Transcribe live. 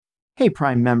Hey,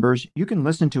 Prime members, you can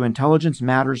listen to Intelligence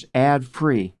Matters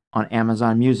ad-free on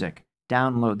Amazon Music.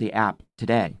 Download the app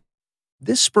today.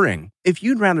 This spring, if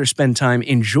you'd rather spend time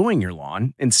enjoying your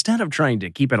lawn instead of trying to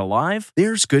keep it alive,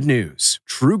 there's good news.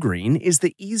 True Green is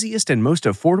the easiest and most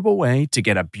affordable way to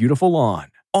get a beautiful lawn.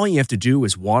 All you have to do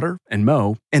is water and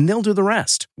mow, and they'll do the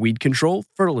rest. Weed control,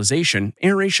 fertilization,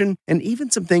 aeration, and even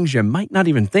some things you might not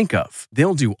even think of.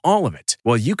 They'll do all of it,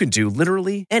 while you can do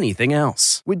literally anything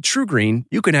else. With True Green,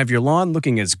 you can have your lawn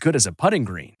looking as good as a putting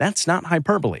green. That's not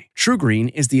hyperbole. True Green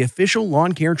is the official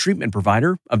lawn care treatment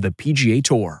provider of the PGA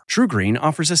Tour. True Green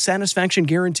offers a satisfaction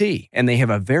guarantee, and they have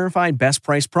a verified best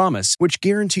price promise, which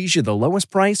guarantees you the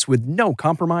lowest price with no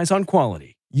compromise on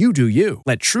quality. You do you.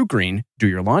 Let True Green do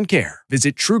your lawn care.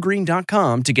 Visit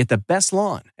truegreen.com to get the best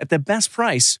lawn at the best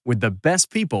price with the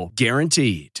best people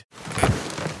guaranteed.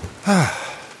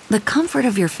 The comfort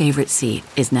of your favorite seat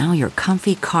is now your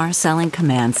comfy car selling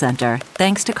command center,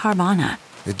 thanks to Carvana.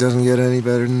 It doesn't get any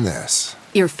better than this.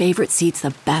 Your favorite seat's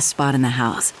the best spot in the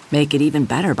house. Make it even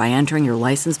better by entering your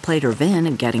license plate or VIN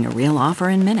and getting a real offer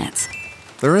in minutes.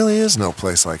 There really is no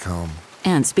place like home.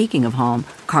 And speaking of home,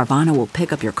 Carvana will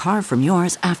pick up your car from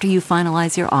yours after you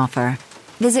finalize your offer.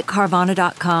 Visit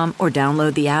Carvana.com or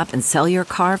download the app and sell your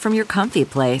car from your comfy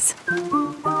place.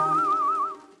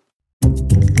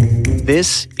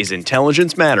 This is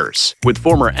Intelligence Matters with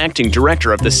former acting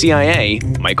director of the CIA,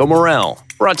 Michael Morell.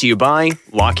 Brought to you by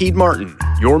Lockheed Martin.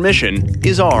 Your mission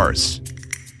is ours.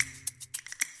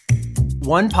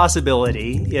 One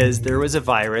possibility is there was a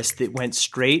virus that went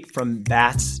straight from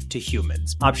bats to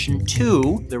humans. Option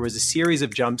 2, there was a series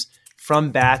of jumps from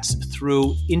bats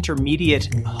through intermediate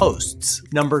hosts.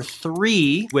 Number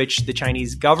 3, which the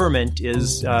Chinese government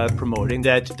is promoting,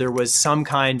 that there was some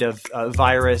kind of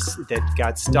virus that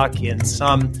got stuck in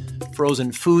some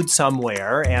frozen food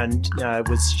somewhere and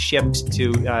was shipped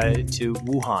to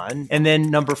Wuhan. And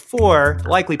then number 4,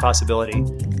 likely possibility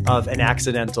of an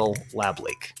accidental lab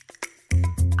leak.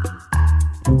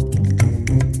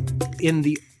 In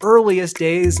the earliest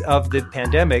days of the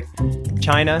pandemic,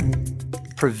 China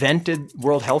prevented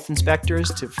World Health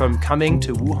inspectors from coming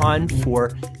to Wuhan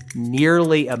for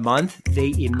nearly a month.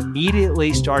 They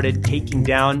immediately started taking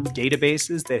down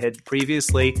databases that had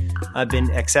previously been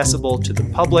accessible to the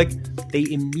public. They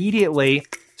immediately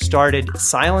started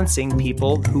silencing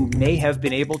people who may have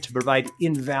been able to provide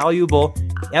invaluable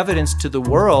evidence to the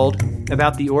world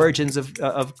about the origins of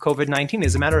COVID-19.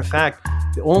 As a matter of fact,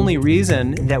 the only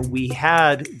reason that we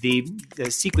had the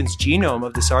sequenced genome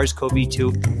of the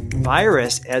SARS-CoV-2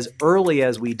 virus as early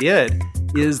as we did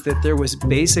is that there was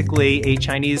basically a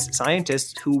Chinese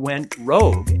scientist who went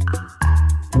rogue.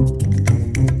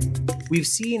 We've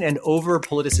seen an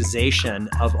over-politicization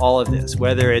of all of this,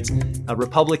 whether it's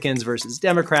Republicans versus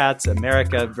Democrats,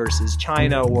 America versus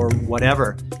China, or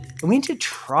whatever. And we need to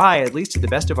try, at least to the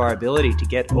best of our ability, to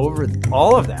get over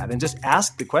all of that and just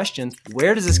ask the questions,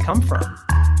 where does this come from?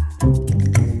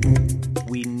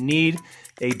 We need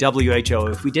a WHO.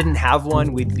 If we didn't have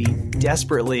one, we'd be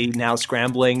desperately now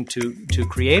scrambling to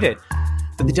create it.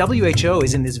 But the WHO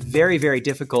is in this very, very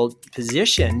difficult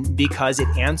position because it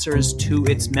answers to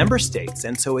its member states.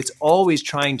 And so it's always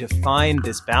trying to find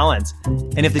this balance.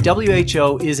 And if the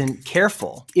WHO isn't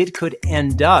careful, it could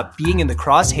end up being in the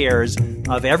crosshairs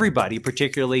of everybody,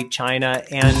 particularly China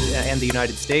and the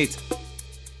United States.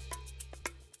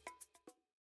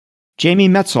 Jamie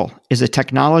Metzl is a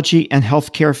technology and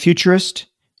healthcare futurist,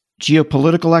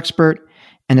 geopolitical expert,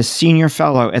 and a senior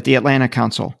fellow at the Atlantic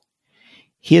Council.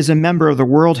 He is a member of the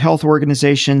World Health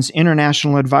Organization's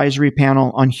International Advisory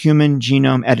Panel on Human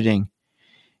Genome Editing.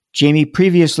 Jamie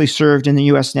previously served in the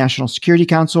U.S. National Security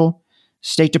Council,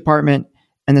 State Department,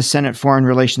 and the Senate Foreign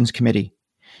Relations Committee.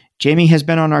 Jamie has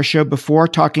been on our show before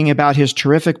talking about his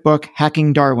terrific book,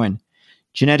 Hacking Darwin: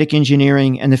 Genetic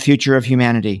Engineering and the Future of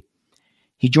Humanity.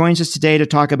 He joins us today to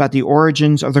talk about the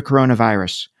origins of the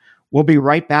coronavirus. We'll be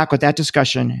right back with that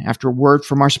discussion after a word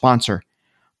from our sponsor.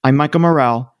 I'm Michael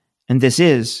Morell, and this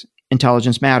is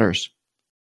Intelligence Matters.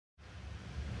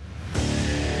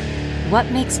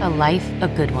 What makes a life a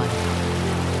good one?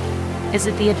 Is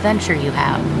it the adventure you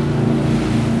have?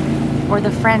 Or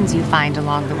the friends you find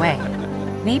along the way?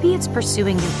 Maybe it's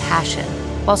pursuing your passion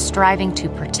while striving to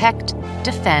protect,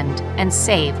 defend, and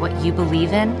save what you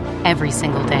believe in every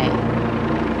single day.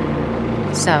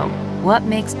 So, what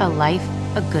makes a life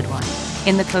a good one?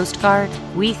 In the Coast Guard,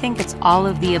 we think it's all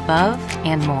of the above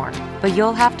and more, but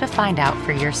you'll have to find out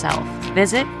for yourself.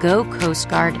 Visit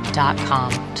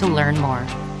gocoastguard.com to learn more.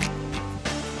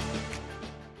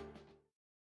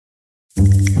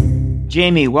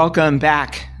 Jamie, welcome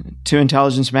back to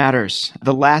Intelligence Matters.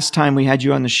 The last time we had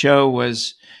you on the show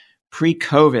was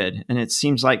pre-COVID, and it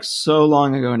seems like so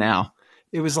long ago now.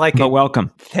 It was like, but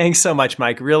welcome. Thanks so much,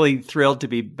 Mike. Really thrilled to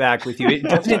be back with you.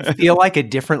 Doesn't it feel like a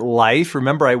different life?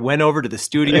 Remember, I went over to the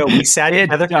studio. We sat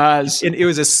together. It does. It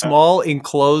was a small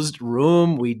enclosed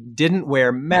room. We didn't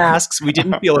wear masks. We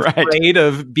didn't feel afraid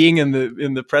of being in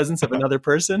the presence of another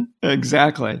person.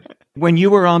 Exactly. When you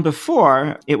were on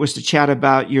before, it was to chat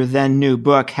about your then new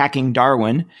book, Hacking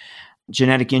Darwin,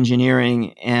 Genetic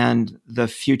Engineering and the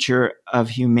Future of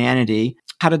Humanity.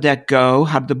 How did that go?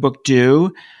 How did the book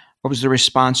do? What was the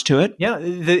response to it? Yeah,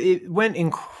 it went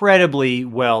incredibly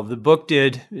well. The book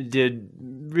did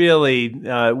really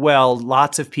well.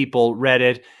 Lots of people read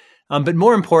it. But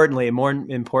more importantly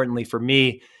for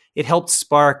me, it helped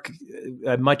spark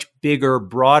a much bigger,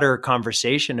 broader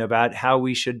conversation about how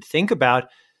we should think about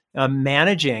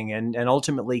managing and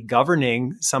ultimately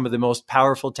governing some of the most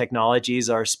powerful technologies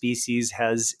our species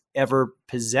has ever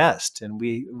possessed. And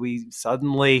we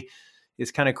suddenly,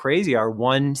 it's kind of crazy, our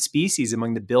one species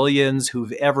among the billions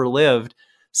who've ever lived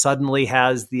suddenly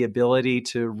has the ability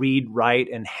to read, write,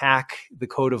 and hack the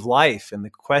code of life. And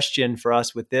the question for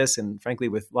us with this, and frankly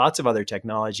with lots of other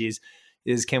technologies,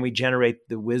 is can we generate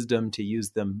the wisdom to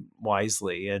use them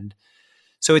wisely? And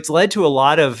so it's led to a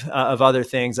lot of other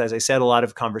things. As I said, a lot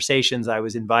of conversations. I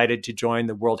was invited to join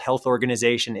the World Health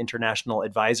Organization International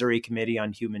Advisory Committee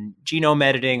on Human Genome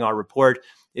Editing. Our report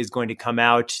is going to come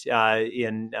out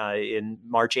in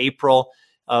March, April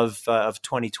of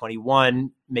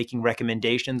 2021, making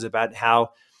recommendations about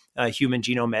how human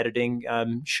genome editing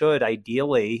should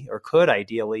ideally or could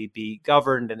ideally be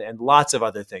governed, and lots of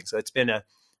other things. So it's been a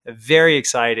very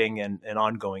exciting and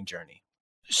ongoing journey.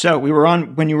 So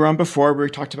when you were on before, we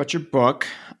talked about your book.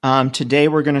 Today,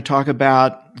 we're going to talk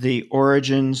about the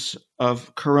origins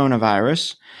of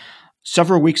coronavirus.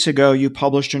 Several weeks ago, you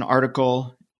published an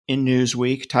article in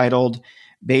Newsweek titled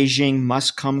 "Beijing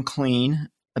Must Come Clean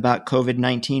About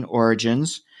COVID-19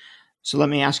 Origins." So let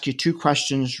me ask you two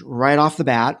questions right off the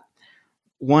bat.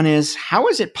 One is, how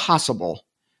is it possible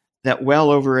that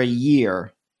well over a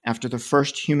year after the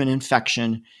first human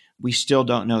infection, we still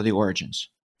don't know the origins?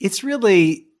 It's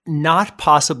really not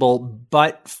possible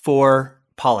but for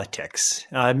politics.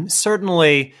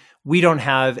 Certainly, we don't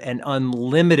have an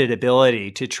unlimited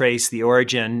ability to trace the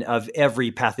origin of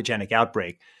every pathogenic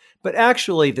outbreak. But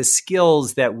actually, the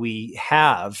skills that we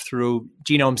have through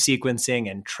genome sequencing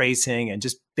and tracing and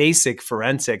just basic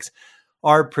forensics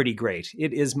are pretty great.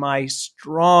 It is my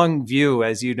strong view,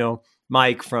 as you know,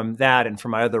 Mike, from that and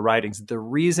from my other writings, the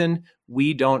reason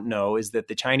we don't know is that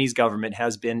the Chinese government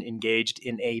has been engaged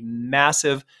in a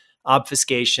massive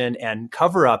obfuscation and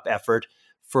cover-up effort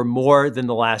for more than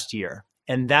the last year.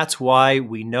 And that's why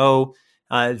we know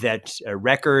that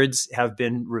records have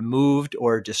been removed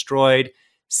or destroyed,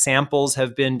 samples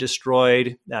have been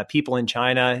destroyed, people in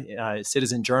China,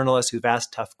 citizen journalists who've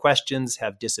asked tough questions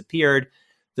have disappeared.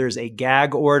 There's a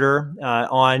gag order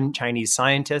on Chinese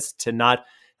scientists to not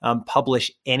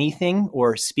publish anything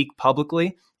or speak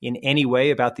publicly in any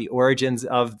way about the origins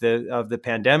of the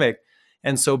pandemic.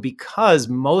 And so because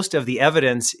most of the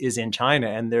evidence is in China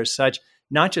and there's such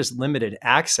not just limited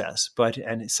access, but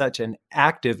such an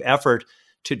active effort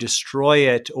to destroy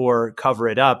it or cover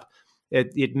it up,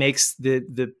 it makes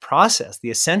the process,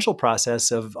 the essential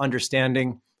process of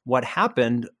understanding what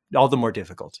happened, all the more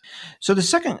difficult. So the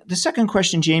second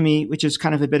question, Jamie, which is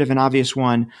kind of a bit of an obvious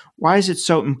one, why is it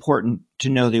so important to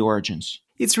know the origins?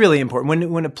 It's really important.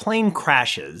 When a plane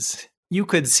crashes, you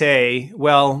could say,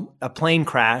 well, a plane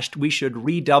crashed, we should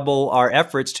redouble our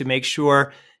efforts to make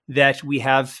sure that we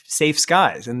have safe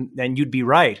skies, and you'd be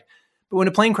right. But when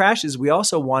a plane crashes, we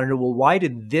also want to know, well, why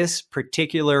did this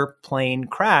particular plane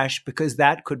crash? Because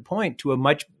that could point to a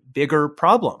much bigger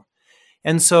problem.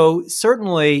 And so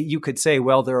certainly you could say,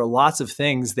 well, there are lots of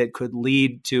things that could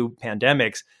lead to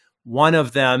pandemics. One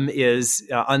of them is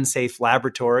unsafe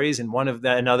laboratories, and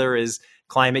another is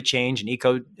climate change and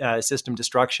ecosystem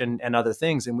destruction and other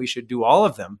things, and we should do all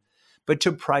of them. But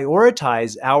to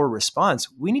prioritize our response,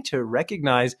 we need to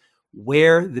recognize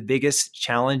where the biggest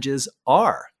challenges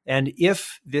are. And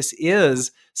if this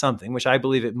is something, which I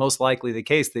believe it most likely the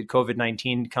case, that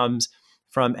COVID-19 comes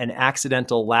from an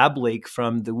accidental lab leak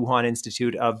from the Wuhan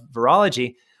Institute of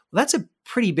Virology, well, that's a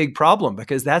pretty big problem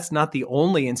because that's not the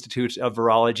only institute of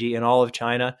virology in all of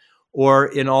China or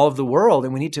in all of the world.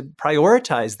 And we need to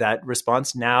prioritize that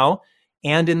response now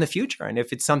and in the future. And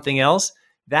if it's something else,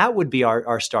 that would be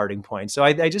our starting point. So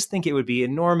I just think it would be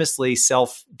enormously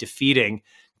self-defeating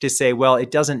to say, well,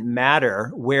 it doesn't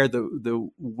matter where the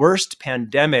worst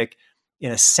pandemic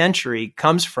in a century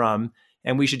comes from.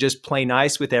 and we should just play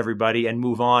nice with everybody and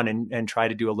move on and try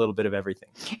to do a little bit of everything.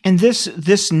 And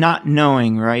this not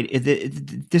knowing, right?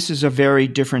 This is a very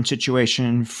different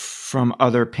situation from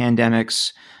other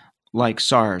pandemics like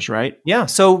SARS, right? Yeah.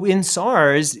 So in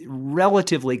SARS,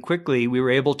 relatively quickly, we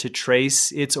were able to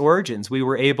trace its origins. We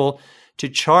were able to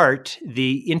chart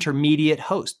the intermediate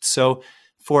hosts. So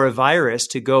for a virus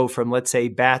to go from, let's say,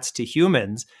 bats to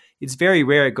humans, it's very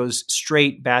rare it goes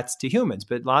straight bats to humans,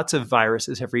 but lots of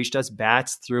viruses have reached us,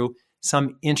 bats, through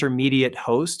some intermediate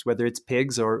host, whether it's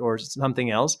pigs or something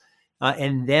else,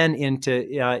 and then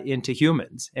into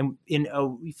humans. And in a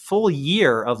full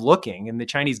year of looking, and the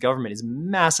Chinese government is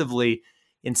massively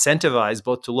incentivized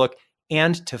both to look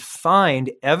and to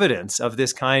find evidence of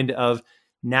this kind of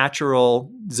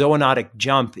natural zoonotic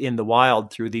jump in the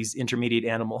wild through these intermediate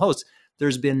animal hosts.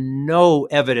 There's been no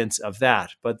evidence of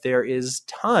that, but there is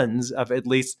tons of at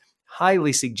least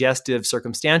highly suggestive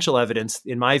circumstantial evidence,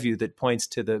 in my view, that points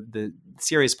to the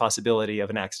serious possibility of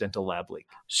an accidental lab leak.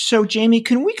 So, Jamie,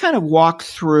 can we kind of walk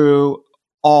through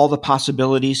all the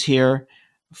possibilities here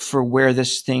for where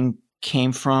this thing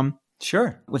came from?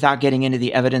 Sure. Without getting into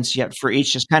the evidence yet for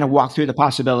each, just kind of walk through the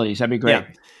possibilities. That'd be great.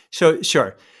 Yeah.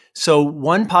 Sure. So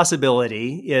one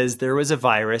possibility is there was a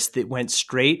virus that went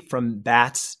straight from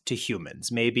bats to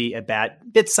humans. Maybe a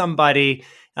bat bit somebody,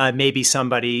 maybe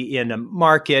somebody in a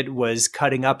market was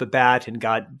cutting up a bat and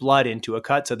got blood into a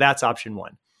cut. So that's option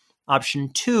one. Option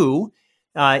two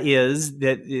is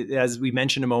that, as we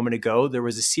mentioned a moment ago, there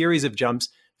was a series of jumps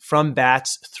from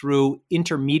bats through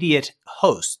intermediate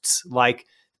hosts, like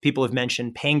people have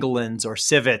mentioned pangolins or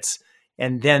civets.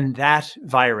 And then that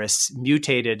virus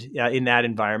mutated in that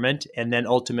environment and then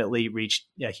ultimately reached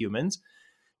humans.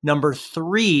 Number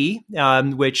three,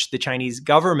 which the Chinese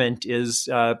government is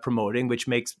promoting, which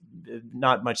makes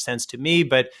not much sense to me,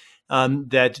 but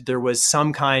that there was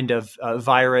some kind of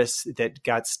virus that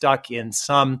got stuck in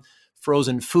some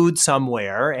frozen food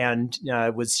somewhere and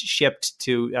was shipped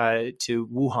to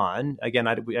Wuhan. Again,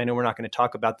 I know we're not going to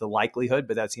talk about the likelihood,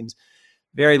 but that seems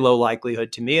very low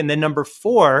likelihood to me. And then number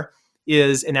four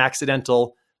is an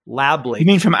accidental lab leak. You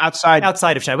mean from outside?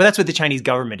 Outside of China. Well, that's what the Chinese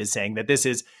government is saying, that this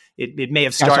is, it may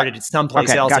have started at someplace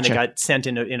else and it got sent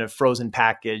in a frozen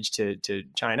package to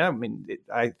China. I mean,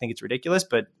 I think it's ridiculous,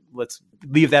 but let's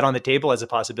leave that on the table as a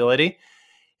possibility.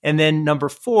 And then number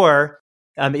four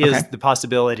is the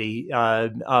possibility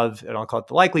and I'll call it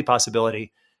the likely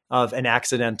possibility of an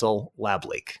accidental lab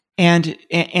leak. And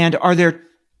are there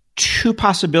two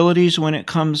possibilities when it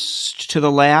comes to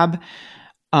the lab?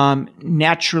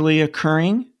 Naturally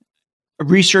occurring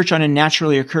research on a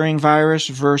naturally occurring virus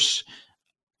versus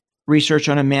research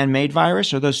on a man-made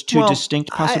virus? Are those two distinct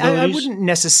possibilities? I wouldn't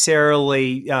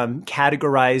necessarily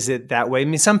categorize it that way. I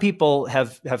mean, some people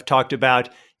have talked about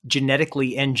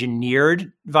genetically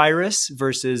engineered virus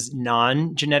versus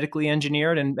non-genetically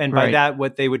engineered. And by that,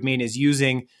 what they would mean is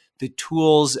using the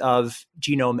tools of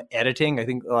genome editing. I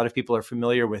think a lot of people are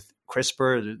familiar with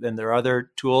CRISPR and there are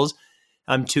other tools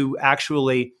to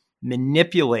actually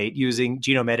manipulate using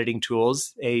genome editing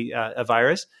tools a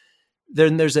virus.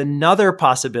 Then there's another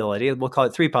possibility, we'll call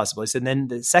it three possibilities. And then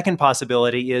the second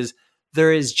possibility is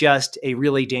there is just a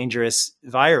really dangerous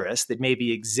virus that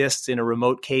maybe exists in a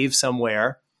remote cave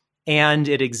somewhere, and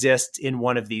it exists in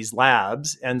one of these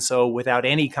labs. And so without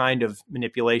any kind of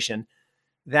manipulation,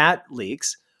 that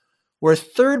leaks. Or a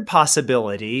third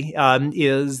possibility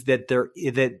is that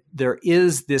there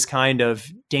is this kind of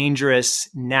dangerous,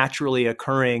 naturally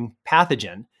occurring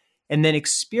pathogen, and then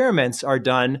experiments are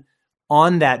done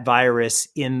on that virus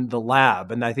in the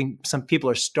lab. And I think some people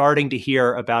are starting to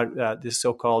hear about this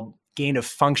so-called gain of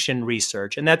function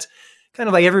research. And that's kind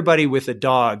of like everybody with a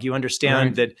dog. You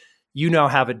understand that you now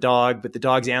have a dog, but the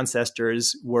dog's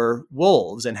ancestors were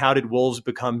wolves. And how did wolves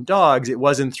become dogs? It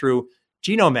wasn't through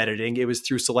genome editing, it was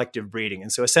through selective breeding.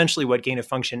 And so essentially what gain of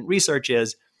function research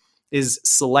is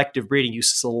selective breeding. You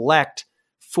select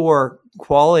for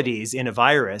qualities in a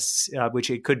virus, which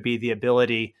it could be the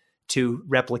ability to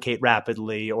replicate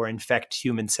rapidly or infect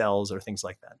human cells or things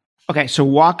like that. Okay, so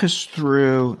walk us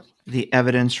through the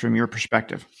evidence from your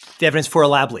perspective. The evidence for a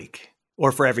lab leak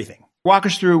or for everything. Walk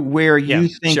us through where you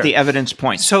think the evidence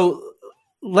points. So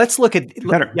let's look at...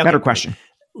 Better question.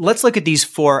 Let's look at these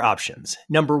four options.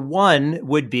 Number one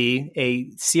would be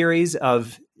a series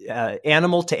of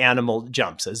animal-to-animal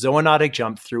jumps. A zoonotic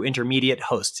jump through intermediate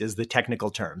hosts is the technical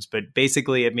terms, but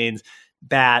basically it means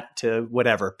bat to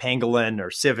whatever, pangolin or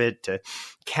civet to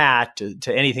cat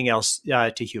to anything else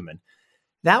to human.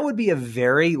 That would be a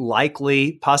very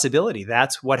likely possibility.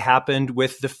 That's what happened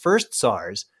with the first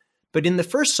SARS. But in the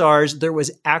first SARS, there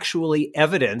was actually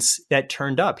evidence that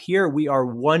turned up. Here we are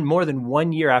more than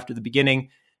 1 year after the beginning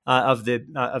of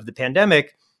the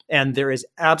pandemic, and there is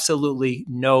absolutely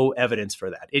no evidence for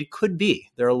that. It could be.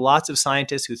 There are lots of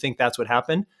scientists who think that's what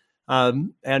happened,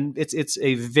 and it's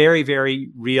a very, very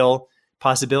real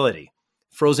possibility.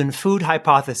 Frozen food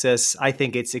hypothesis, I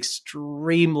think it's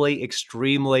extremely,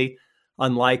 extremely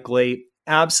unlikely.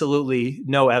 Absolutely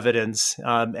no evidence,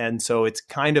 and so it's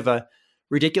kind of a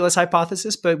ridiculous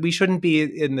hypothesis, but we shouldn't be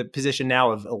in the position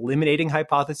now of eliminating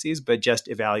hypotheses, but just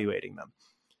evaluating them.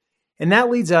 And that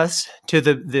leads us to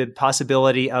the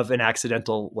possibility of an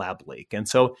accidental lab leak. And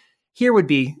so here would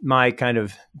be my kind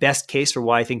of best case for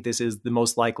why I think this is the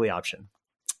most likely option.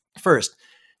 First,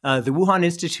 the Wuhan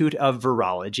Institute of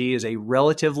Virology is a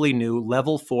relatively new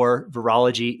level 4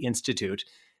 virology institute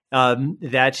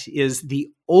that is the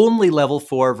only level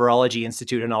 4 virology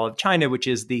institute in all of China, which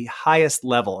is the highest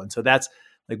level. And so that's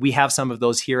like, we have some of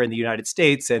those here in the United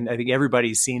States. And I think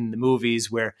everybody's seen the movies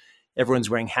where everyone's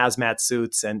wearing hazmat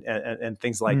suits and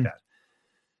things like that.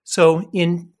 So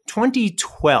in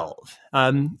 2012,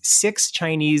 6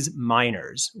 Chinese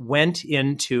miners went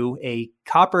into a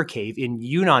copper cave in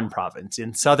Yunnan province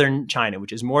in southern China,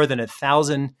 which is more than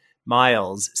 1,000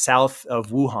 miles south of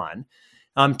Wuhan,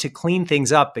 to clean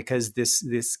things up because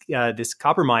this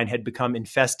copper mine had become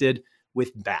infested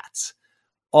with bats.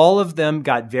 All of them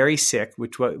got very sick,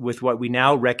 with what we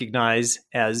now recognize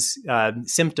as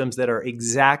symptoms that are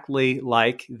exactly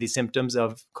like the symptoms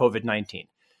of COVID-19.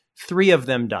 3 of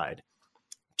them died.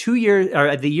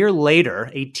 The year later,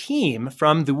 a team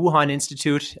from the Wuhan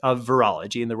Institute of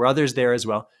Virology, and there were others there as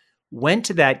well, went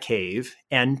to that cave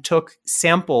and took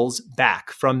samples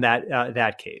back from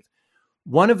that cave.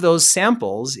 One of those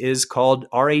samples is called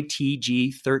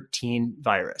RATG13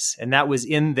 virus, and that was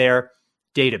in their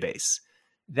database.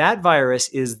 That virus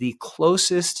is the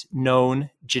closest known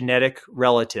genetic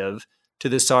relative to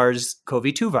the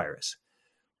SARS-CoV-2 virus.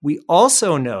 We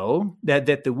also know that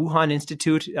the Wuhan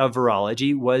Institute of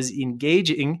Virology was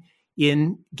engaging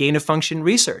in gain-of-function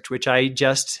research, which I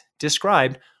just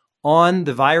described, on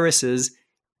the viruses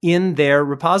in their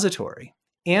repository.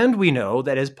 And we know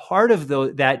that as part of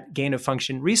that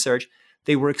gain-of-function research,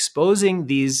 they were exposing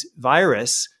these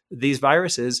viruses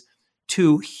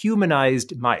to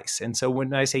humanized mice. And so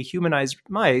when I say humanized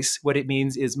mice, what it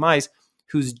means is mice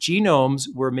whose genomes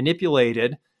were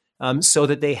manipulated so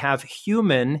that they have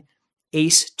human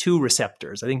ACE2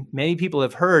 receptors. I think many people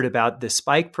have heard about the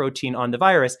spike protein on the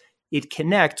virus. It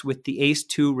connects with the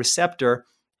ACE2 receptor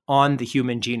on the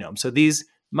human genome. So these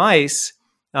mice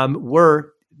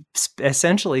were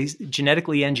essentially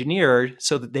genetically engineered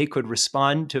so that they could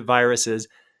respond to viruses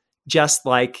just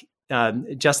like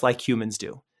humans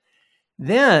do.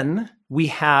 Then we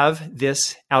have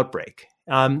this outbreak.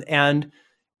 And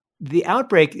the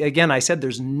outbreak, again, I said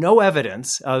there's no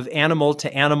evidence of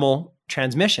animal-to-animal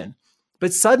transmission.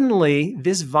 But suddenly,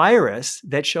 this virus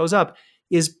that shows up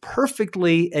is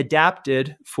perfectly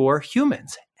adapted for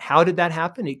humans. How did that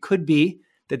happen? It could be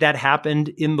that happened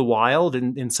in the wild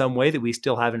in some way that we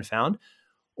still haven't found.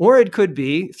 Or it could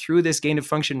be through this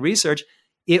gain-of-function research,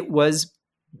 it was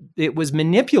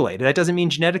manipulated. That doesn't mean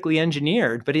genetically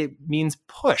engineered, but it means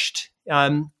pushed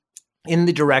in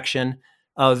the direction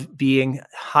of being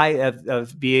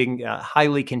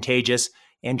highly contagious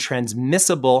and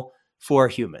transmissible for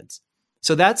humans.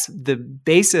 So that's the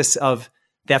basis of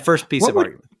that first piece of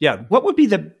argument. Yeah. What would be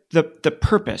the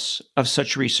purpose of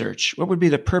such research? What would be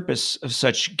the purpose of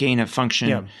such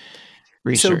gain-of-function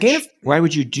research? So why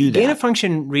would you do that?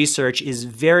 Gain-of-function research is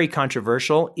very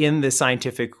controversial in the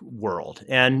scientific world.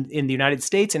 And in the United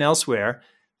States and elsewhere,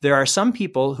 there are some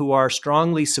people who are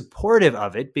strongly supportive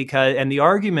of it and the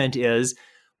argument is,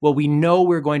 well, we know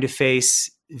we're going to face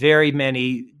very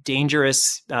many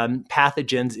dangerous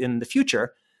pathogens in the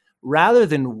future. Rather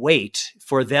than wait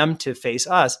for them to face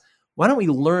us, why don't we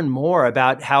learn more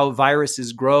about how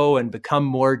viruses grow and become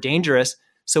more dangerous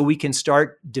so we can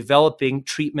start developing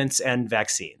treatments and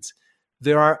vaccines?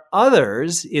 There are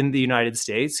others in the United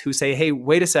States who say, hey,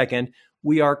 wait a second,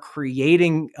 we are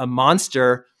creating a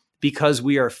monster because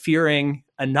we are fearing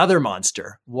another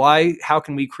monster. How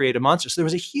can we create a monster? So there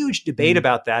was a huge debate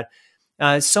about that,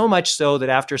 so much so that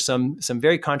after some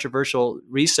very controversial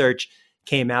research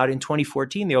came out in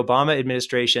 2014, the Obama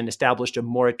administration established a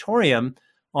moratorium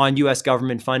on U.S.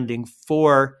 government funding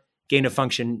for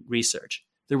gain-of-function research.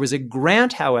 There was a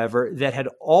grant, however, that had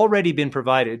already been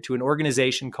provided to an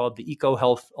organization called the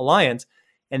EcoHealth Alliance,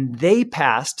 and they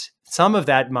passed some of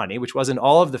that money, which wasn't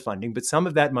all of the funding, but some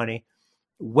of that money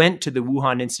went to the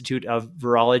Wuhan Institute of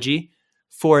Virology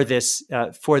for this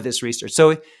research.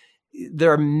 So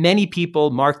there are many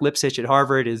people, Mark Lipsitch at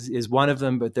Harvard is one of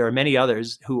them, but there are many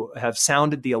others who have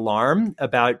sounded the alarm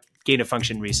about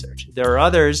gain-of-function research. There are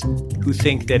others who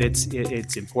think that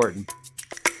it's important.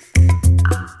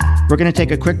 We're going to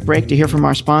take a quick break to hear from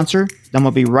our sponsor. Then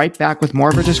we'll be right back with more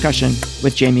of our discussion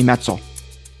with Jamie Metzl.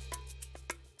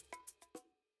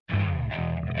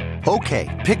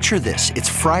 Okay, picture this. It's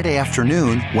Friday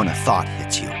afternoon when a thought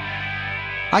hits you.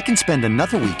 I can spend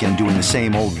another weekend doing the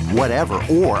same old whatever,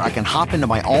 or I can hop into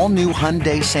my all-new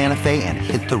Hyundai Santa Fe and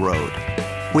hit the road.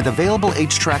 With available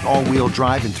H-Track all-wheel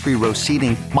drive and 3-row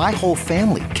seating, my whole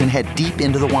family can head deep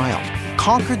into the wild.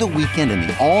 Conquer the weekend in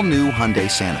the all-new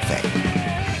Hyundai Santa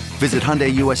Fe. Visit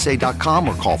HyundaiUSA.com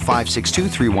or call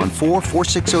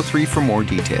 562-314-4603 for more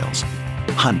details.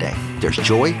 Hyundai, there's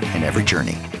joy in every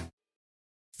journey.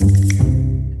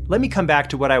 Let me come back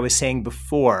to what I was saying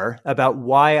before about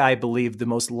why I believe the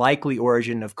most likely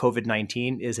origin of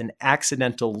COVID-19 is an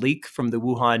accidental leak from the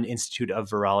Wuhan Institute of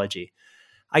Virology.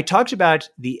 I talked about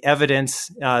the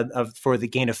evidence for the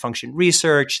gain-of-function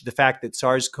research, the fact that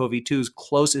SARS-CoV-2's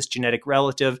closest genetic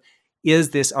relative is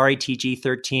this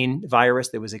RATG13 virus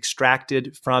that was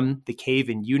extracted from the cave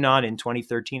in Yunnan in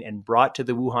 2013 and brought to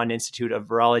the Wuhan Institute of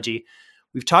Virology.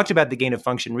 We've talked about the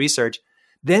gain-of-function research.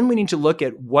 Then we need to look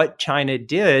at what China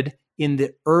did in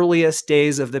the earliest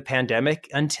days of the pandemic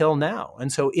until now.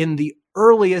 And so in the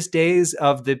earliest days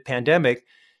of the pandemic,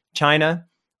 China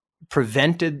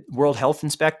prevented World Health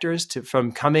inspectors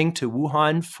from coming to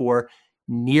Wuhan for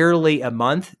nearly a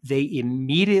month. They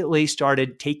immediately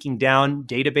started taking down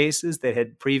databases that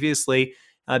had previously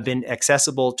been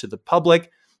accessible to the public.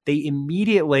 They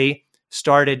immediately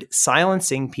started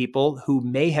silencing people who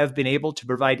may have been able to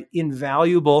provide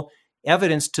invaluable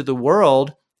evidence to the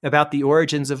world about the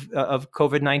origins of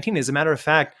COVID-19. As a matter of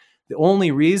fact, the only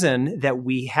reason that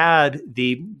we had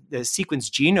the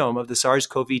sequenced genome of the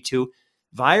SARS-CoV-2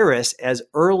 virus as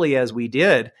early as we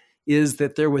did is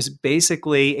that there was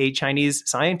basically a Chinese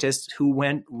scientist who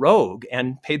went rogue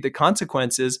and paid the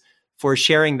consequences for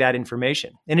sharing that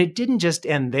information. And it didn't just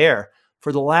end there.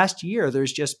 For the last year,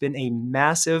 there's just been a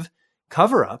massive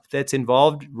cover-up that's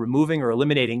involved removing or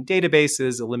eliminating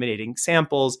databases, eliminating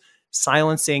samples,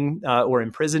 silencing or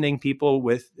imprisoning people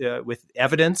with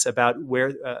evidence about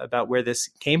where this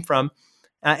came from,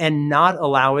 and not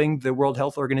allowing the World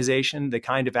Health Organization the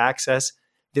kind of access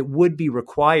that would be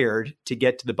required to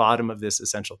get to the bottom of this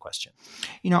essential question.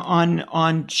 You know,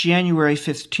 on January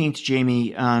 15th,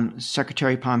 Jamie,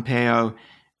 Secretary Pompeo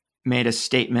made a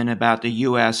statement about the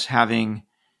U.S. having,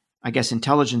 I guess,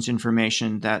 intelligence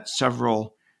information that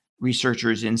several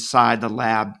researchers inside the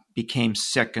lab became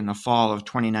sick in the fall of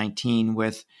 2019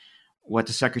 with what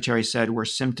the secretary said were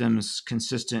symptoms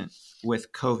consistent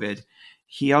with COVID.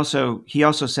 He also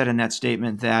said in that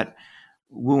statement that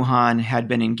Wuhan had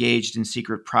been engaged in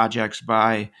secret projects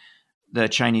by the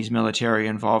Chinese military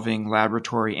involving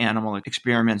laboratory animal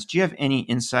experiments. Do you have any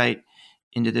insight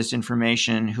into this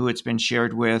information, who it's been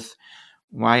shared with,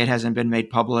 why it hasn't been made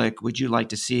public? Would you like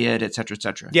to see it, et cetera, et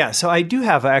cetera? Yeah, so I do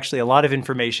have actually a lot of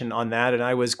information on that. And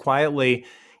I was quietly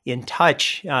in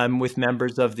touch with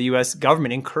members of the U.S.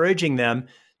 government, encouraging them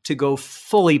to go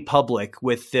fully public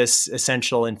with this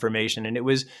essential information. And it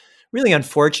was really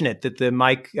unfortunate that the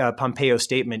Mike Pompeo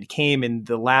statement came in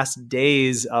the last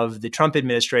days of the Trump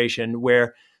administration,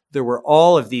 where there were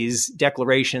all of these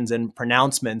declarations and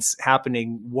pronouncements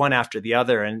happening one after the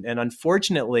other. And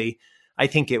unfortunately, I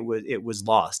think it was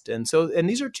lost. And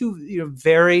these are two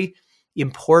very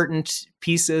important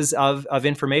pieces of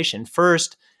information.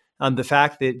 First, the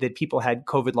fact that people had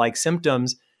COVID-like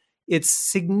symptoms, it's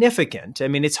significant. I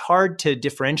mean, it's hard to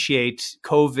differentiate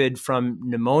COVID from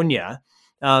pneumonia.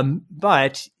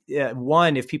 But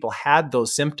one, if people had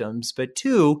those symptoms, but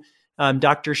two,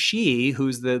 Dr. Shi,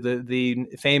 who's the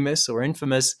famous or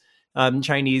infamous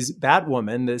Chinese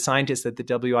Batwoman, the scientist at the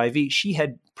WIV, she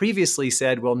had previously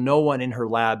said, well, no one in her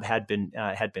lab had been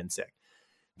sick.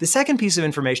 The second piece of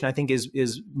information I think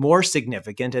is more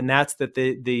significant, and that's that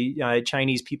the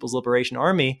Chinese People's Liberation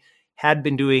Army had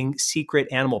been doing secret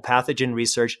animal pathogen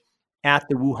research at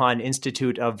the Wuhan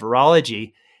Institute of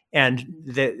Virology, and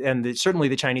certainly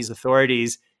the Chinese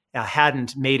authorities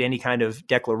hadn't made any kind of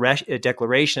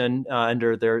declaration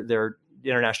under their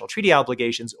international treaty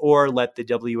obligations or let the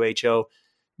WHO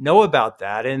know about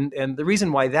that. And the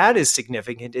reason why that is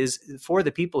significant is for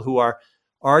the people who are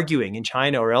arguing in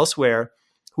China or elsewhere,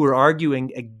 who are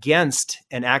arguing against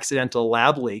an accidental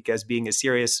lab leak as being a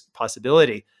serious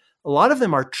possibility. A lot of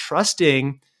them are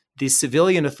trusting the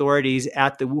civilian authorities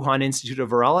at the Wuhan Institute of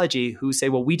Virology who say,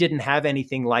 well, we didn't have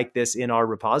anything like this in our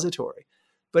repository.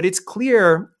 But it's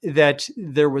clear that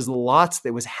there was lots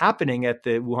that was happening at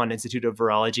the Wuhan Institute of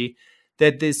Virology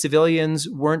that the civilians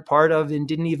weren't part of and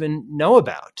didn't even know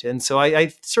about. And so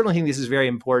I certainly think this is very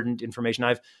important information.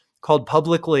 I've called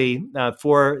publicly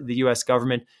for the US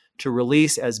government to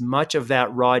release as much of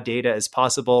that raw data as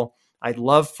possible. I'd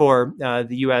love for the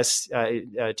US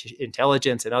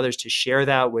intelligence and others to share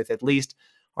that with at least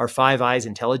our Five Eyes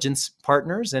intelligence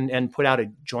partners and put out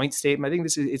a joint statement. I think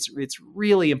it's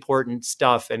really important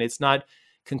stuff, and it's not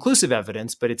conclusive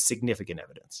evidence, but it's significant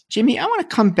evidence. Jamie, I want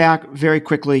to come back very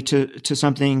quickly to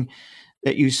something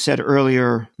that you said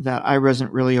earlier that I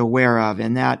wasn't really aware of,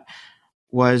 and that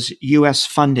was U.S.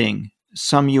 funding,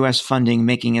 some U.S. funding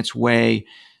making its way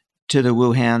to the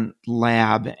Wuhan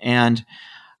lab. And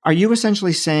are you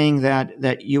essentially saying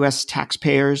that U.S.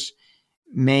 taxpayers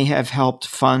may have helped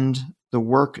fund the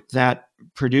work that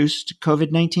produced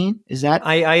COVID-19? Is that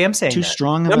I am saying too that.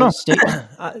 strong of a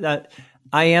statement?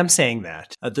 I am saying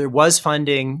that. There was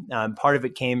funding. Part of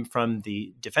it came from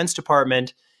the Defense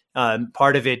Department.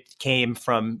 Part of it came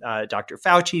from Dr.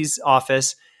 Fauci's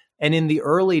office. And in the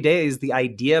early days, the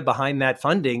idea behind that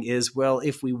funding is, well,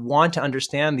 if we want to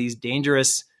understand these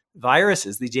dangerous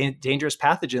viruses, these dangerous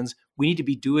pathogens, we need to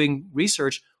be doing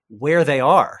research where they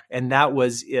are. And that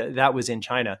was in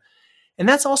China. And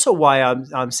that's also why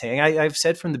I'm saying, I've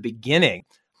said from the beginning,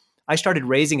 I started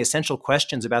raising essential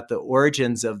questions about the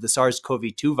origins of the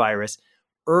SARS-CoV-2 virus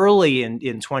early in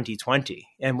 2020.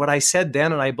 And what I said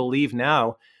then, and I believe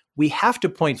now, we have to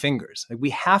point fingers. Like, we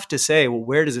have to say, well,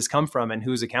 where does this come from and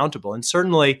who's accountable? And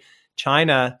certainly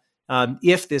China,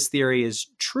 if this theory is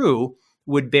true,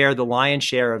 would bear the lion's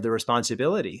share of the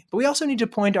responsibility. But we also need to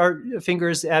point our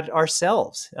fingers at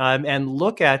ourselves and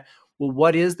look at, well,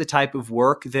 what is the type of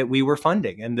work that we were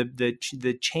funding? And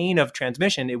the chain of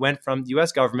transmission, it went from the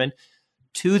US government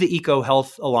to the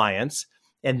EcoHealth Alliance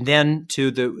and then to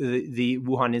the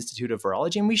Wuhan Institute of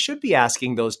Virology. And we should be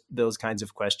asking those kinds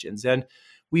of questions. And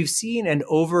we've seen an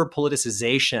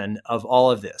over-politicization of all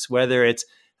of this, whether it's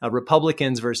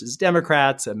Republicans versus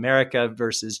Democrats, America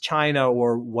versus China,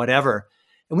 or whatever.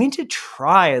 And we need to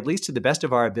try, at least to the best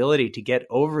of our ability, to get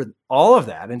over all of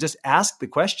that and just ask the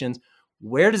questions,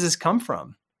 where does this come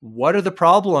from? What are the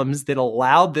problems that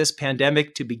allowed this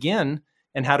pandemic to begin,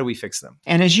 and how do we fix them?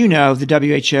 And as you know, the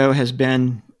WHO has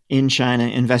been in China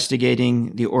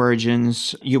investigating the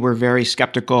origins. You were very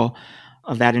skeptical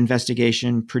of that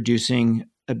investigation producing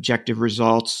objective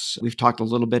results. We've talked a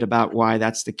little bit about why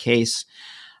that's the case.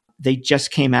 They just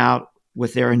came out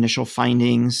with their initial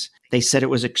findings. They said it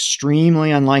was extremely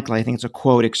unlikely, I think it's a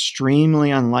quote, extremely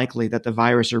unlikely that the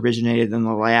virus originated in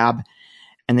the lab.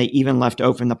 And they even left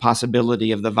open the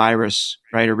possibility of the virus,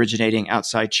 right, originating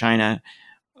outside China.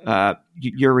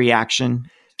 Your reaction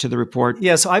to the report?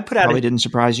 Yeah, so I put out probably didn't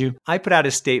surprise you. I put out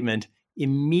a statement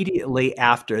immediately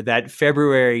after that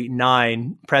February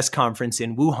 9 press conference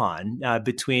in Wuhan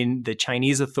between the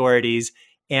Chinese authorities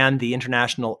and the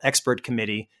International Expert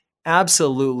Committee,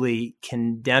 absolutely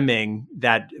condemning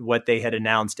what they had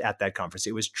announced at that conference.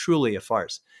 It was truly a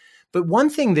farce. But one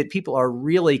thing that people are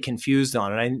really confused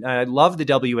on, and I love the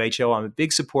WHO, I'm a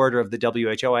big supporter of the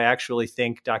WHO. I actually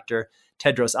think Dr.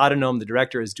 Tedros Adhanom, the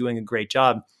director, is doing a great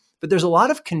job. But there's a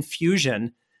lot of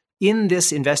confusion in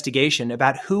this investigation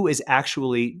about who is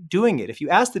actually doing it. If you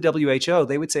ask the WHO,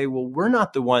 they would say, well, we're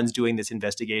not the ones doing this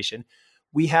investigation.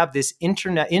 We have this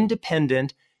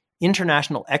independent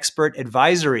International Expert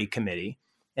Advisory Committee,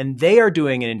 and they are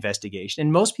doing an investigation.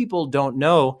 And most people don't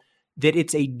know that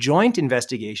it's a joint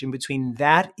investigation between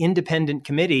that independent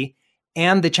committee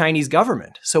and the Chinese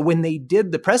government. So when they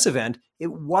did the press event,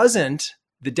 it wasn't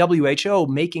the WHO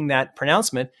making that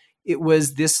pronouncement. It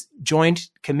was this joint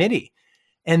committee.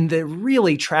 And the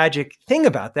really tragic thing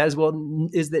about that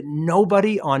is that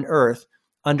nobody on earth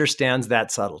understands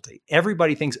that subtlety.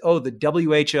 Everybody thinks, oh, the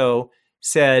WHO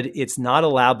said it's not a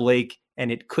lab leak and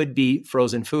it could be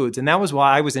frozen foods. And that was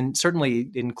why I was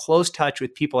certainly in close touch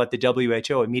with people at the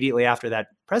WHO immediately after that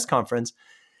press conference.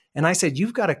 And I said,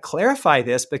 you've got to clarify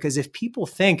this, because if people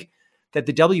think that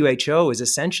the WHO is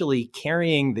essentially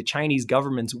carrying the Chinese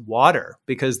government's water,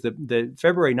 because the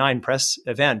February 9 press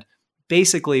event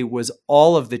basically was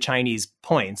all of the Chinese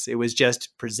points. It was just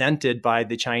presented by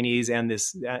the Chinese and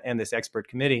this expert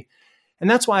committee. And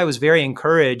that's why I was very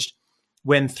encouraged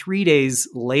when 3 days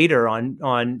later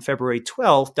on February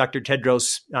 12th, Dr.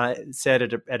 Tedros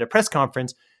said at a press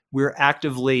conference, we're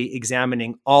actively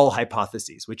examining all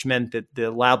hypotheses, which meant that the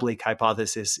lab leak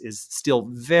hypothesis is still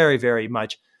very, very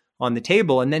much on the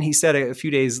table. And then he said a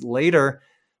few days later,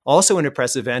 also in a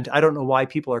press event, I don't know why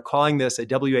people are calling this a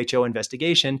WHO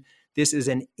investigation. This is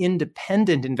an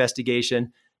independent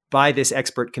investigation by this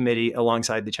expert committee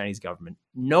alongside the Chinese government.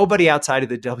 Nobody outside of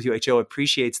the WHO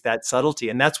appreciates that subtlety.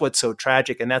 And that's what's so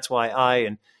tragic. And that's why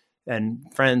I and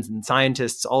friends and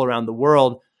scientists all around the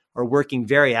world are working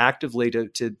very actively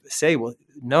to say, well,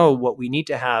 no, what we need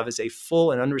to have is a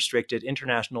full and unrestricted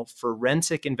international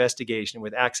forensic investigation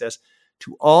with access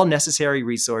to all necessary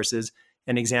resources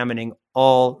and examining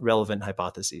all relevant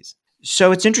hypotheses.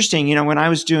 So it's interesting, when I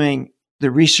was doing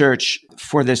the research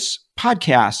for this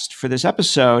podcast, for this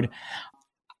episode,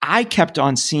 I kept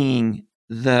on seeing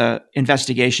the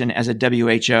investigation as a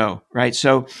WHO, right?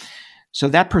 So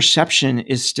that perception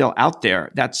is still out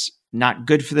there. That's not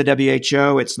good for the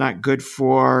WHO. It's not good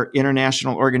for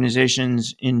international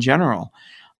organizations in general.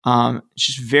 It's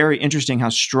just very interesting how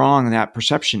strong that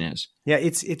perception is. Yeah,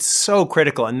 it's so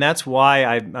critical. And that's why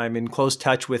I'm in close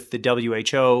touch with the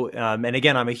WHO. And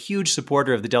again, I'm a huge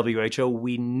supporter of the WHO.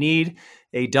 We need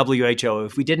a WHO.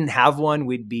 If we didn't have one,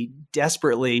 we'd be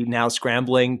desperately now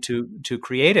scrambling to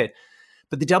create it.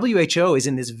 But the WHO is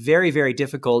in this very, very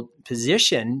difficult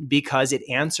position because it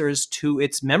answers to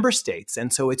its member states.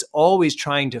 And so it's always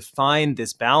trying to find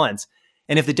this balance.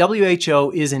 And if the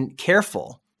WHO isn't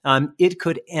careful, it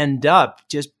could end up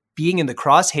just being in the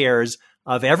crosshairs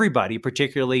of everybody,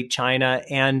 particularly China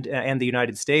and the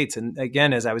United States. And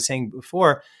again, as I was saying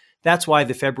before, that's why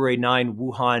the February 9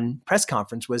 Wuhan press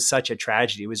conference was such a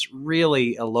tragedy. It was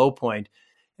really a low point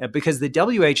because the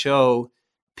WHO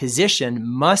position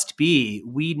must be,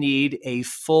 we need a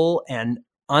full and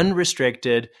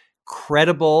unrestricted,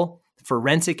 credible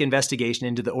forensic investigation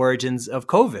into the origins of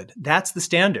COVID. That's the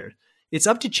standard. It's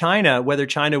up to China whether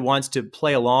China wants to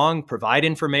play along, provide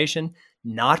information,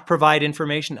 not provide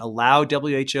information, allow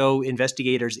WHO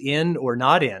investigators in or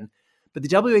not in. But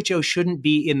the WHO shouldn't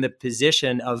be in the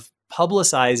position of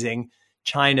publicizing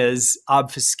China's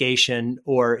obfuscation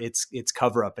or its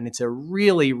cover-up. And it's a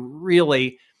really,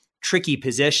 really tricky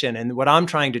position. And what I'm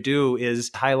trying to do is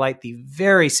highlight the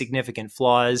very significant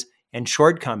flaws and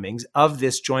shortcomings of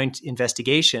this joint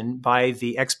investigation by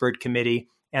the expert committee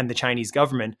and the Chinese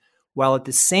government, while at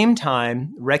the same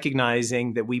time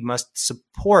recognizing that we must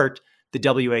support the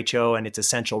WHO and its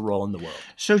essential role in the world.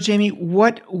 So, Jamie,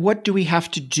 what do we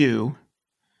have to do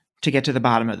to get to the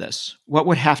bottom of this? What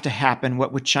would have to happen?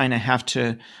 What would China have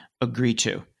to agree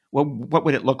to? What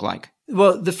would it look like?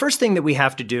 Well, the first thing that we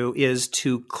have to do is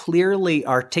to clearly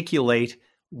articulate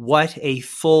what a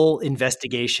full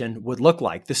investigation would look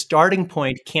like. The starting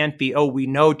point can't be, we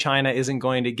know China isn't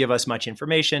going to give us much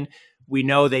information. We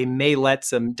know they may let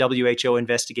some WHO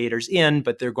investigators in,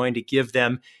 but they're going to give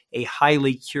them a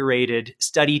highly curated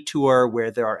study tour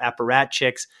where there are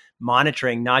apparatchiks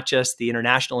monitoring not just the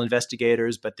international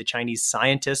investigators, but the Chinese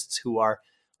scientists who are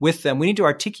with them. We need to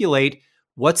articulate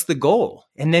what's the goal.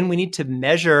 And then we need to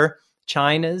measure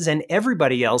China's and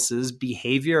everybody else's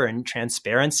behavior and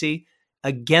transparency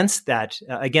against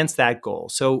that goal.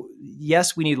 So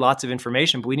yes, we need lots of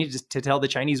information, but we need to tell the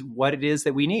Chinese what it is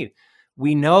that we need.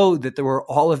 We know that there were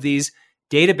all of these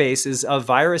databases of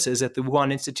viruses at the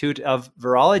Wuhan Institute of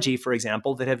Virology, for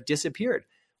example, that have disappeared.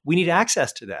 We need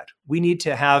access to that. We need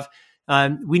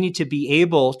to be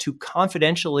able to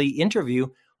confidentially interview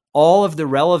all of the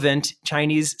relevant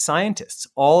Chinese scientists,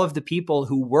 all of the people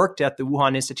who worked at the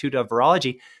Wuhan Institute of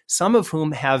Virology, some of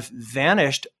whom have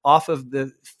vanished off of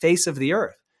the face of the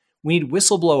earth. We need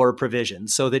whistleblower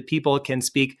provisions so that people can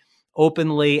speak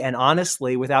openly and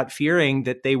honestly without fearing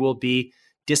that they will be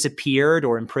disappeared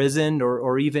or imprisoned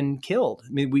or even killed. I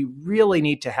mean, we really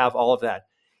need to have all of that.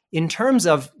 In terms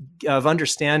of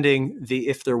understanding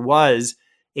if there was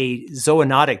a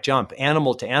zoonotic jump,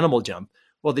 animal to animal jump,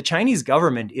 well, the Chinese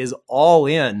government is all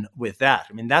in with that.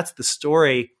 I mean, that's the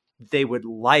story they would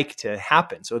like to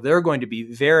happen. So they're going to be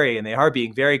and they are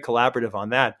being very collaborative on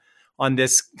that, on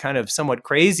this kind of somewhat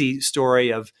crazy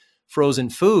story of frozen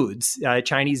foods.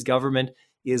 Chinese government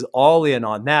is all in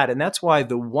on that. And that's why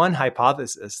the one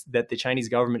hypothesis that the Chinese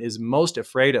government is most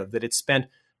afraid of, that it's spent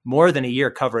more than a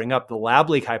year covering up, the lab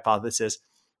leak hypothesis,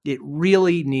 it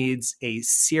really needs a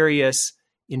serious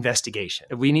investigation.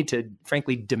 We need to,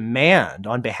 frankly, demand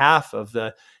on behalf of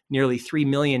the nearly 3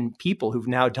 million people who've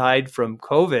now died from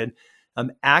COVID,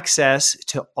 access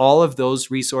to all of those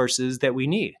resources that we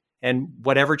need. And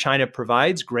whatever China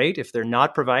provides, great. If they're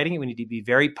not providing it, we need to be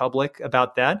very public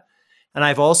about that. And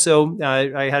I've also,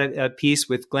 I had a piece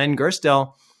with Glenn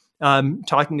Gerstel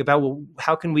talking about, well,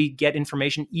 how can we get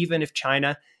information even if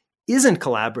China isn't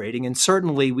collaborating? And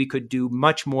certainly we could do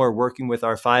much more working with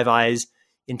our Five Eyes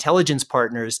intelligence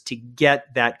partners to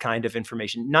get that kind of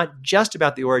information, not just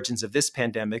about the origins of this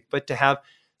pandemic, but to have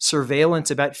surveillance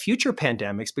about future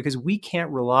pandemics, because we can't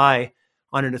rely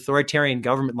on an authoritarian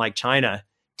government like China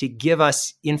to give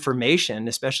us information,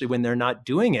 especially when they're not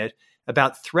doing it,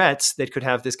 about threats that could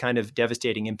have this kind of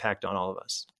devastating impact on all of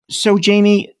us. So,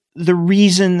 Jamie, the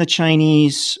reason the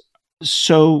Chinese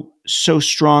so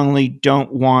strongly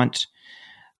don't want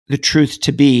the truth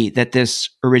to be that this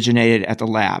originated at the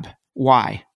lab,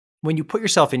 why? When you put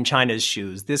yourself in China's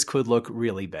shoes, this could look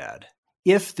really bad.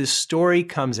 If the story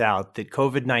comes out that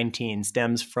COVID-19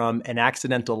 stems from an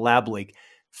accidental lab leak,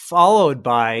 followed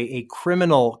by a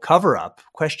criminal cover-up,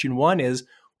 question one is,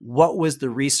 what was the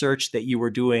research that you were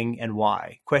doing and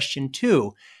why? Question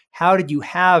two, how did you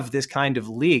have this kind of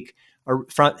leak?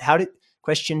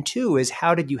 Question two is,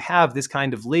 how did you have this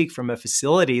kind of leak from a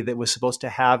facility that was supposed to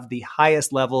have the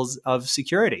highest levels of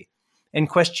security? And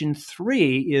question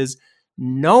three is,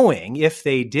 knowing if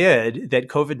they did that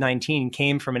COVID-19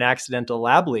 came from an accidental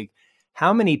lab leak,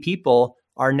 how many people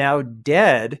are now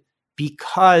dead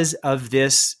because of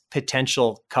this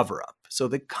potential cover-up? So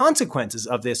the consequences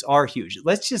of this are huge.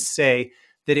 Let's just say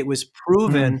that it was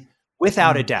proven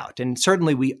without a doubt, and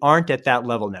certainly we aren't at that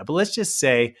level now, but let's just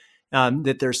say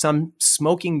that there's some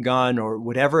smoking gun or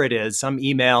whatever it is, some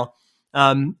email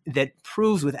that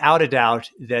proves without a doubt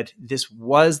that this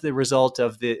was the result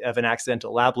of an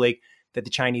accidental lab leak, that the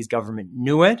Chinese government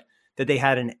knew it, that they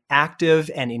had an active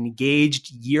and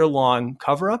engaged year-long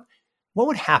cover-up. What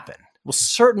would happen? Well,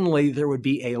 certainly there would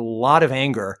be a lot of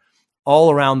anger all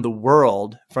around the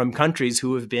world from countries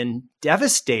who have been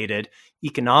devastated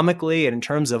economically and in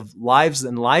terms of lives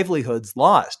and livelihoods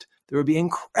lost. There would be an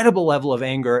incredible level of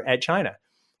anger at China.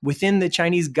 Within the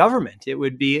Chinese government, it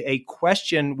would be a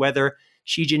question whether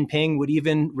Xi Jinping would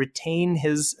even retain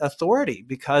his authority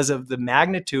because of the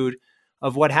magnitude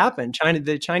of what happened.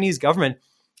 The Chinese government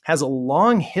has a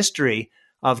long history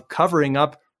of covering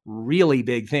up really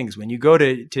big things. When you go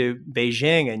to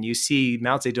Beijing and you see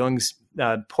Mao Zedong's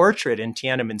portrait in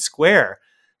Tiananmen Square,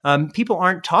 people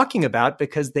aren't talking about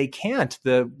because they can't.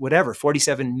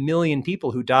 47 million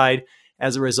people who died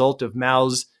as a result of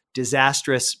Mao's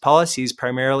disastrous policies,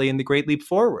 primarily in the Great Leap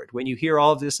Forward. When you hear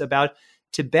all of this about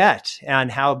Tibet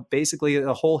and how basically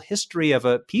the whole history of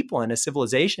a people and a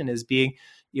civilization is being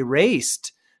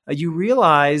erased, you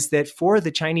realize that for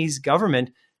the Chinese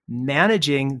government,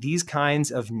 managing these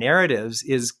kinds of narratives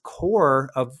is core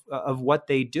of what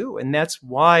they do. And that's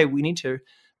why we need to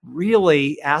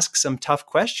really ask some tough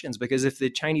questions, because if the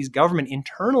Chinese government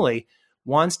internally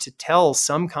wants to tell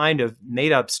some kind of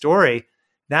made-up story,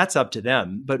 that's up to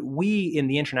them. But we in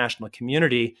the international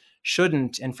community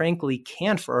shouldn't, and frankly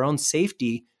can't, for our own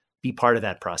safety, be part of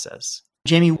that process.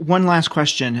 Jamie, one last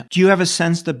question. Do you have a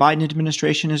sense the Biden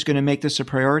administration is going to make this a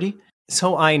priority?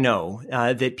 So I know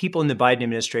that people in the Biden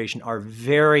administration are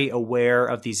very aware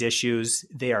of these issues.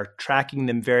 They are tracking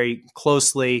them very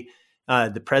closely.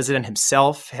 The president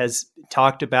himself has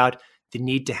talked about the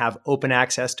need to have open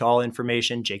access to all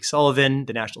information. Jake Sullivan,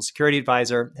 the national security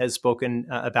advisor, has spoken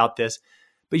about this.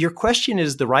 But your question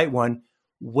is the right one.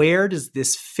 Where does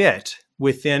this fit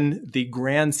within the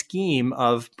grand scheme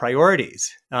of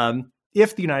priorities?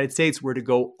 If the United States were to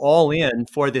go all in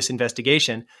for this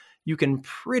investigation, you can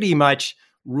pretty much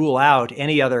rule out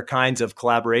any other kinds of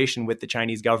collaboration with the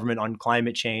Chinese government on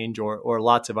climate change or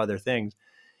lots of other things.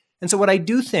 And so what I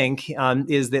do think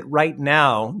is that right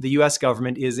now, the US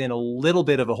government is in a little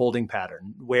bit of a holding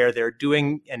pattern where they're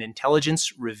doing an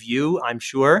intelligence review, I'm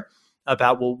sure,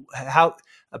 about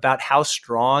how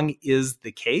strong is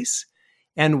the case,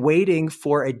 and waiting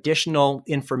for additional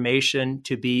information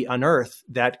to be unearthed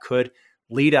that could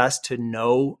lead us to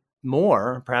know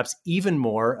more, perhaps even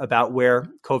more, about where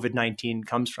COVID-19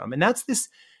 comes from. And that's this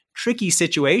tricky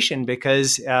situation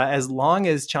because as long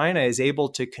as China is able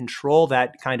to control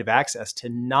that kind of access, to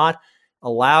not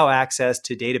allow access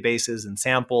to databases and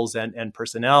samples and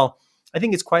personnel, I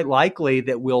think it's quite likely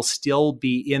that we'll still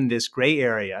be in this gray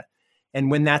area.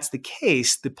 And when that's the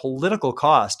case, the political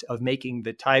cost of making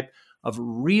the type of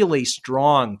really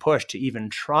strong push to even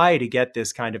try to get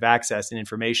this kind of access and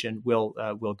information will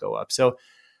go up. So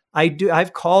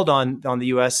I've called on the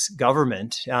U.S.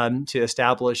 government to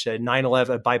establish a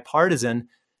bipartisan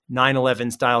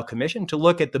 9/11 style commission to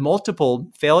look at the multiple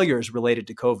failures related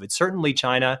to COVID. Certainly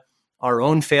China, our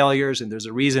own failures, and there's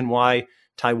a reason why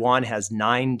Taiwan has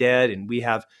 9 dead and we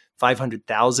have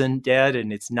 500,000 dead.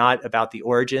 And it's not about the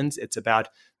origins; it's about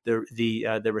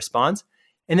the response.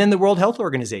 And then the World Health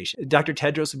Organization. Dr.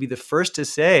 Tedros would be the first to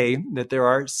say that there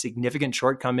are significant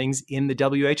shortcomings in the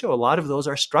WHO. A lot of those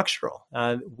are structural.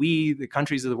 We, the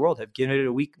countries of the world, have given it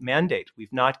a weak mandate.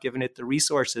 We've not given it the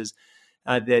resources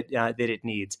that it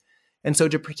needs. And so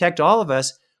to protect all of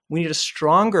us, we need a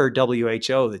stronger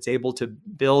WHO that's able to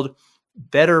build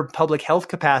better public health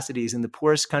capacities in the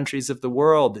poorest countries of the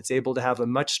world, that's able to have a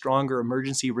much stronger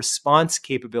emergency response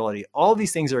capability. All of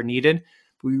these things are needed.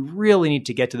 We really need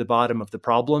to get to the bottom of the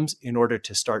problems in order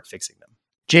to start fixing them.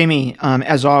 Jamie,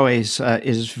 as always, it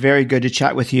is very good to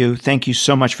chat with you. Thank you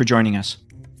so much for joining us.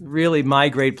 Really, my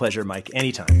great pleasure, Mike.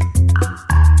 Anytime.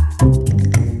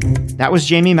 That was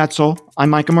Jamie Metzl. I'm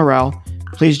Micah Morell.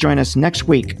 Please join us next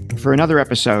week for another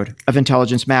episode of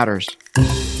Intelligence Matters.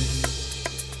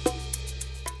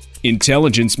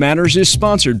 Intelligence Matters is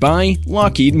sponsored by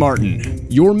Lockheed Martin.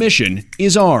 Your mission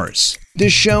is ours.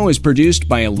 This show is produced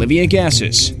by Olivia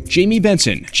Gassis, Jamie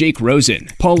Benson, Jake Rosen,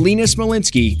 Paulina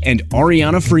Smolinski, and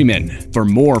Ariana Freeman. For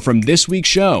more from this week's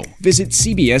show, visit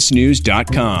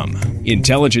cbsnews.com.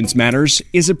 Intelligence Matters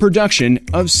is a production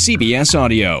of CBS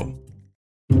Audio.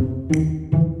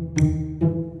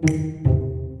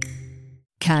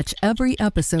 Catch every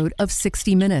episode of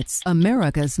 60 Minutes,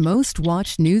 America's most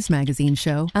watched news magazine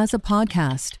show, as a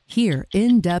podcast. Hear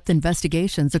in-depth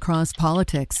investigations across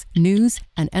politics, news,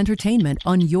 and entertainment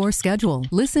on your schedule.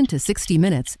 Listen to 60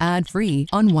 Minutes ad-free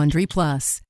on Wondery Plus.